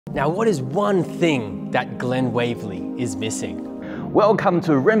Now, what is one thing that Glen Waverley is missing? Welcome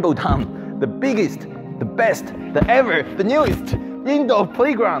to Rainbow Town, the biggest, the best, the ever, the newest indoor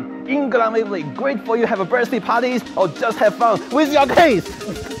playground in Glen Waverley. Great for you have a birthday parties or just have fun with your kids.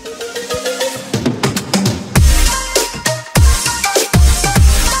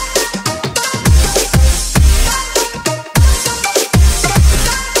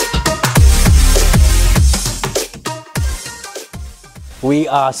 We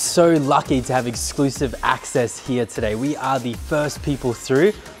are so lucky to have exclusive access here today. We are the first people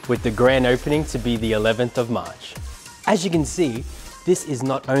through with the grand opening to be the 11th of March. As you can see, this is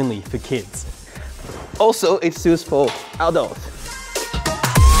not only for kids. Also, it's used for adults.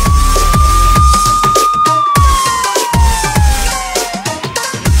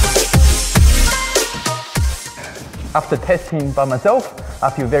 After testing by myself, I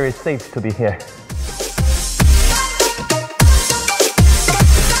feel very safe to be here.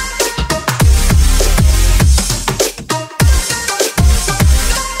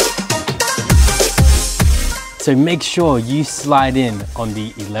 So make sure you slide in on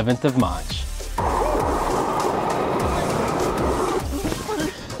the 11th of March.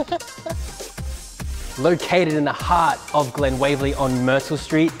 Located in the heart of Glen Waverley on Myrtle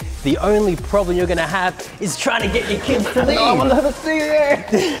Street, the only problem you're gonna have is trying to get your kids to leave. I want to have a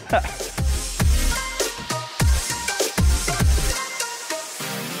cigarette.